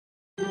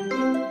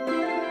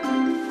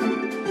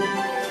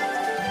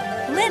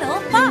little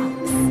fox.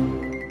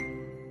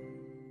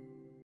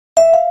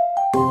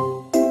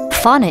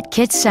 Fun at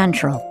Kids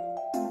Central.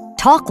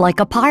 Talk like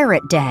a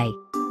pirate day.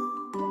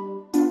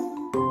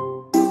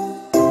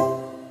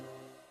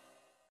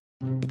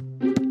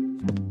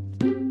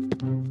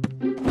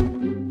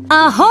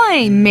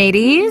 Ahoy,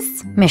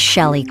 mateys! Miss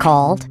Shelley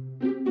called.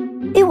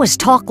 It was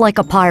Talk Like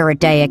a Pirate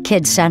Day at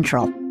Kids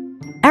Central.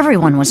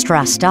 Everyone was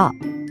dressed up.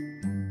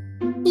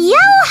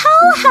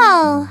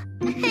 Yo-ho-ho!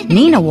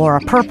 Nina wore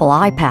a purple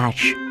eye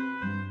patch.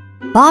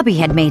 Bobby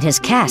had made his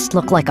cast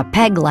look like a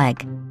peg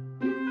leg.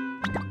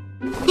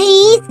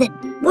 Hey, Ethan,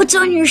 what's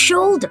on your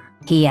shoulder?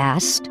 He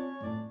asked.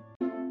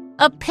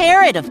 A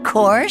parrot, of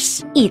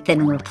course,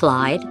 Ethan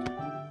replied.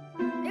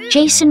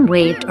 Jason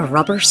waved a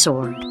rubber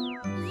sword.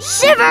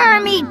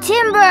 Shiver me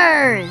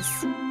timbers!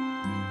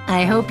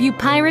 I hope you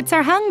pirates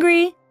are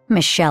hungry.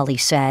 Miss Shelley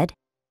said.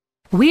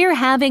 We're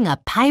having a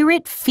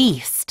pirate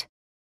feast.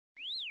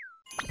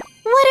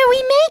 What are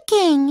we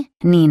making?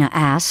 Nina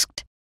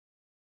asked.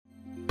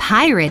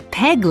 Pirate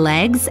peg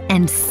legs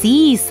and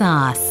sea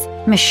sauce.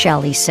 Miss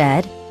Shelley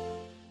said.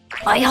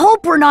 I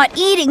hope we're not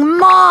eating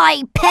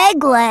my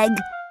peg leg,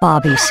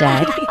 Bobby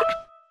said.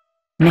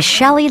 Miss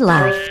Shelley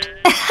laughed.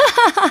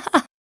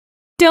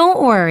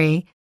 Don't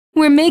worry.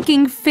 We're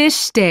making fish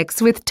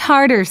sticks with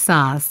tartar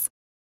sauce.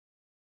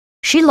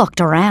 She looked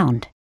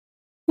around.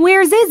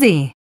 Where's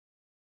Izzy?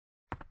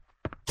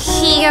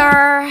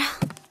 Here.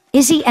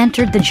 Izzy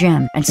entered the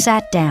gym and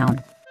sat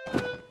down.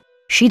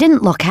 She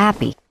didn't look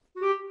happy.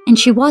 and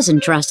she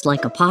wasn't dressed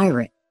like a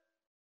pirate.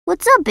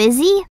 What's up,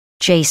 Izzy?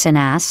 Jason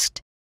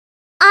asked.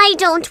 I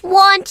don't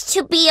want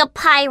to be a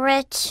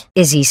pirate,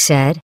 Izzy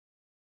said.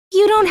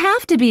 You don't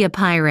have to be a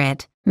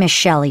pirate, Miss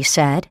Shelley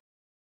said.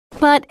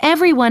 but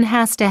everyone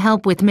has to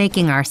help with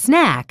making our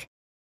snack.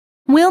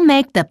 We'll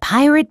make the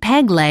pirate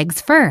peg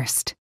legs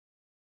first.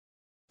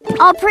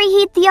 I'll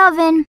preheat the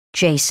oven,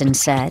 Jason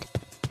said.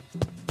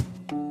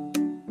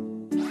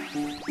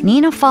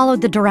 Nina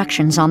followed the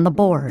directions on the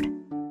board.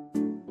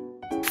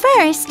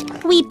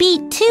 First, we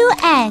beat 2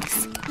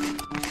 eggs.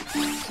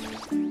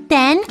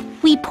 Then,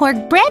 we pour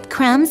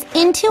breadcrumbs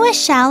into a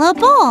shallow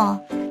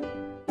bowl.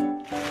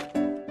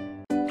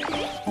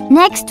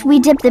 Next, we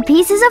dip the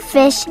pieces of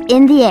fish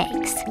in the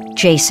eggs.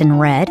 Jason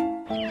read.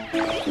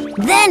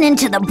 Then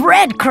into the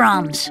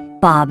breadcrumbs,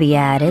 Bobby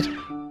added.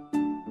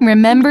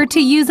 Remember to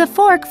use a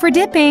fork for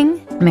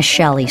dipping. Miss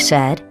Shelley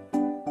said.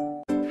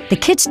 The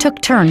kids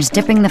took turns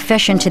dipping the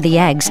fish into the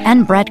eggs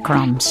and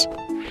breadcrumbs.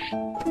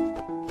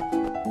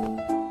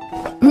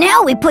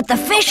 Now we put the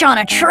fish on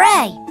a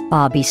tray,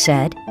 Bobby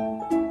said.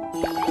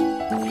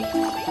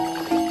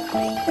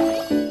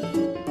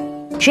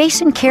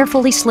 Jason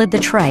carefully slid the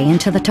tray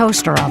into the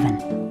toaster oven.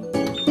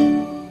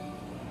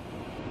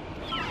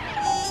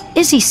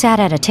 Izzy sat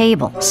at a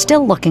table,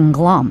 still looking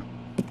glum.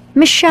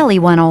 Miss Shelley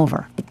went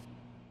over.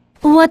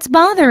 What's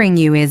bothering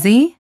you,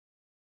 Izzy?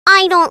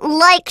 I don't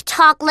like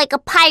Talk Like a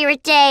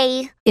Pirate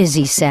Day.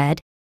 Izzy said.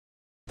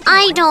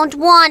 I don't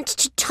want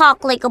to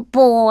talk like a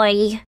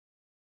boy.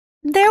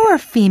 There were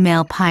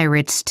female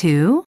pirates,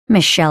 too.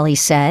 Miss Shelley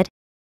said.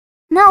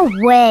 No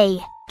way.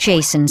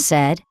 Jason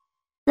said.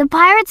 The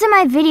pirates in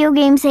my video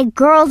game say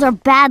girls are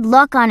bad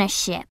luck on a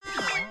ship.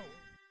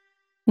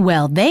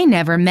 Well, they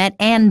never met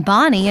Anne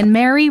Bonny and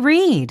Mary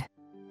Read.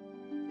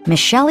 Miss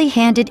Shelley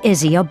handed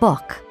Izzy a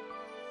book.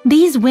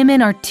 These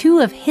women are 2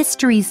 of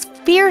history's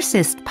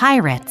fiercest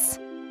pirates.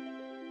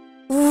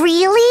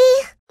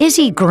 Really?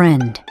 Izzy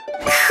grinned.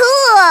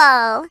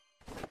 Cool!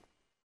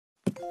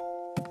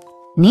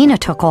 Nina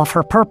took off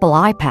her purple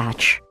eye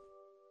patch.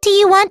 Do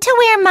you want to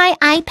wear my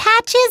eye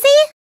patch,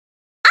 Izzy?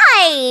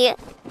 Aye!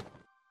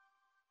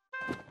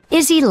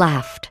 Izzy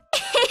laughed.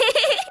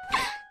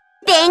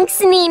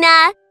 Thanks,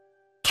 Nina.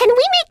 Can we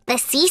make the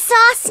sea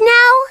sauce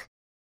now?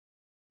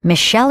 Miss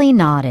Shelley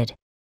nodded.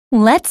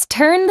 Let's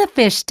turn the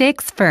fish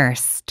sticks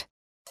first.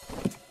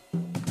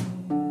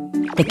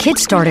 The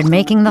kids started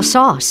making the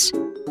sauce.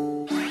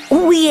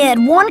 We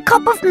add 1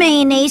 cup of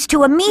mayonnaise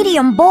to a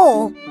medium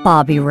bowl,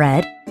 Bobby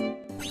read.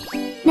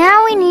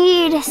 Now we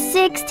need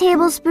 6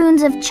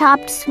 tablespoons of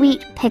chopped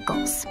sweet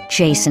pickles.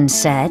 Jason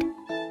said.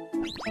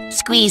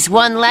 Squeeze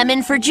 1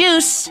 lemon for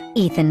juice.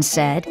 Ethan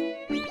said.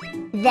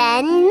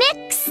 Then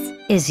mix.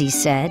 Izzy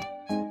said.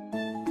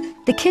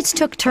 The kids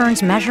took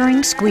turns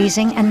measuring,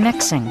 squeezing, and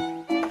mixing.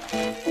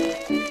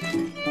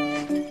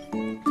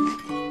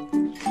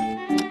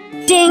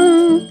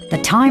 Ding! The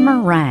timer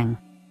rang.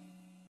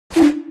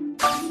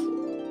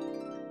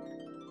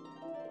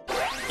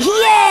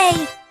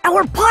 Yay!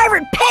 Our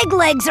pirate peg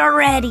legs are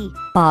ready,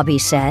 Bobby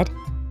said.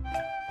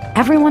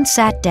 Everyone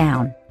sat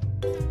down.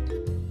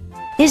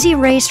 Izzy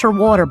raised her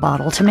water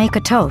bottle to make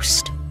a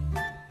toast.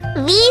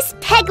 These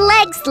peg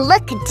legs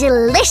look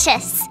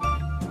delicious.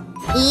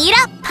 Eat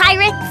up,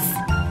 pirates!